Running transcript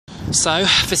So,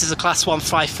 this is a Class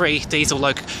 153 diesel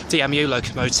DMU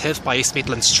locomotive by East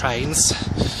Midlands Trains,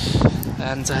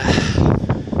 and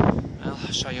I'll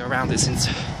show you around. It's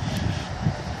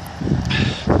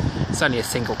only a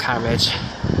single carriage,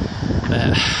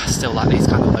 but still like these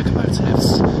kind of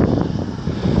locomotives.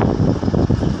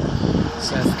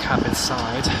 So there's the cab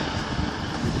inside.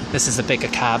 This is a bigger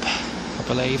cab, I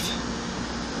believe,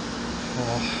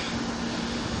 or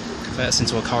converts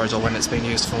into a corridor when it's been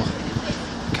used for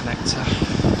connector.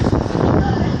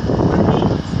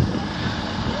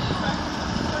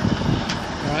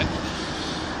 Right.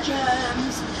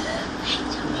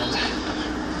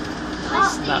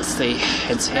 And that's the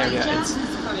interior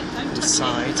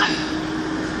inside.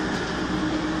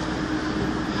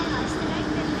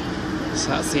 So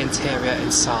that's the interior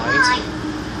inside.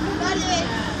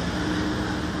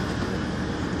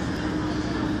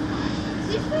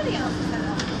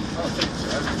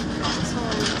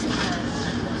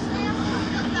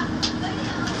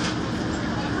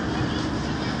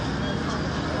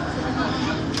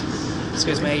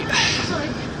 Excuse me.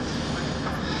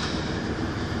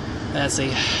 There's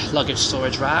the luggage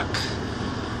storage rack.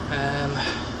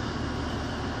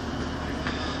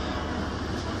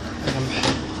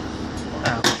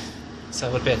 So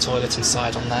there would be a toilet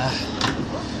inside on there.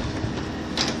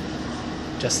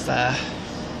 Just there.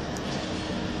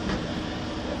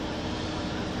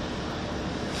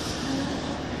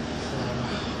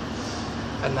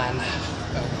 And then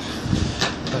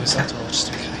close that door just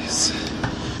in case.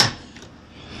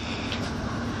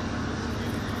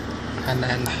 And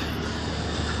then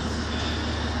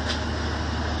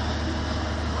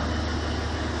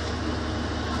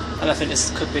I think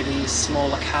this could be the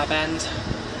smaller cab end,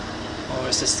 or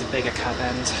is this the bigger cab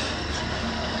end?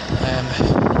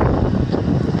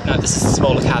 No, this is the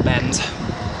smaller cab end.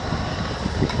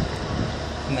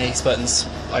 And these buttons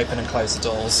open and close the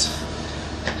doors.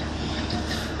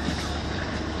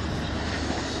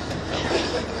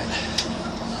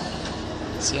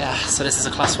 So yeah, so this is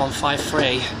a Class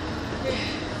 153.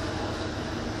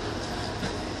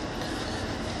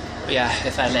 But yeah,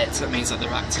 if they're lit, that means that they're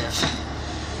active.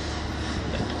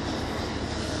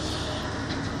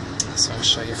 So I'll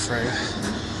show you through.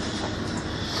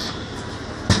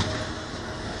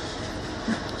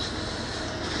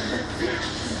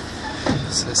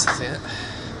 So this is it.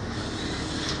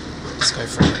 Let's go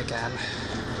through it again.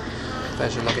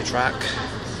 There's your luggage rack.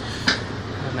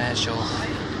 And there's your...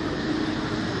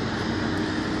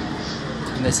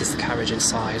 And this is the carriage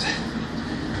inside. And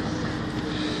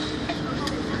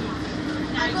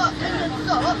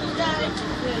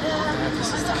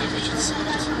this is the carriage inside.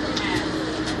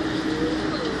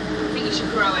 I think you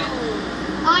should grow it.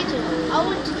 I do. I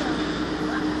want to grow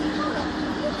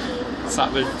it. So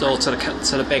that would door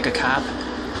to the bigger cab,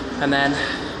 and then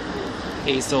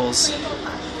these doors.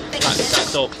 That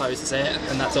door closes it,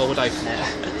 and that door would open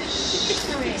it.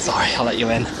 Sorry, I'll let you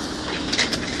in.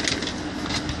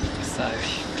 So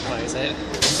close it.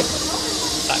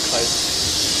 That closes.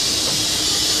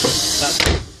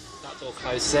 That door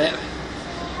closes it,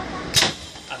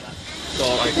 and that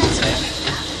door opens it.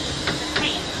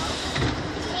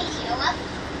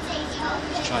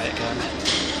 Let's try it again.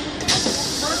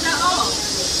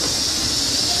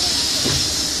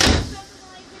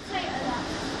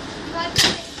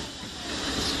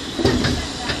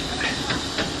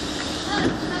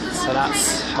 So that's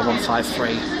a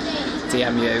 153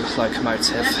 DMU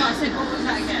locomotive.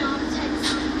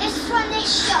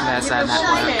 And there's their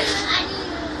network.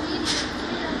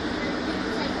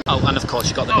 Oh, and of course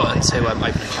you've got the button to open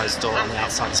and close the door on the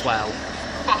outside as well.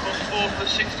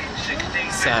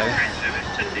 So,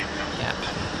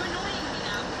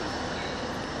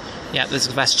 yeah, there's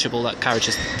a vestibule that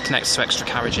carriages connects to extra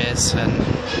carriages, and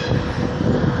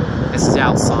this is the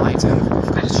outside.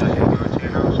 I've got to show you.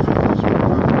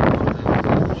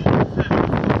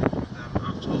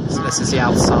 So this is the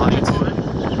outside.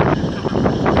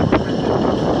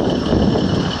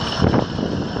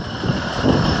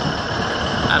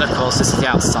 And of course this is the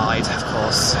outside, of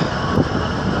course.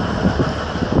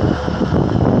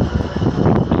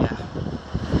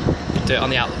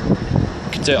 Yeah.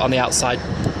 You can do it on the outside.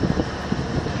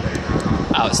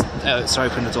 Oh, it's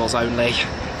open the doors only.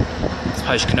 I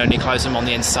suppose you can only close them on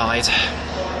the inside.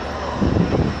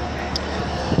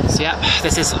 So yeah,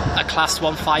 this is a Class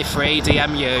 153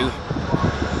 DMU.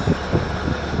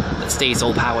 It's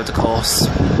diesel powered, of course.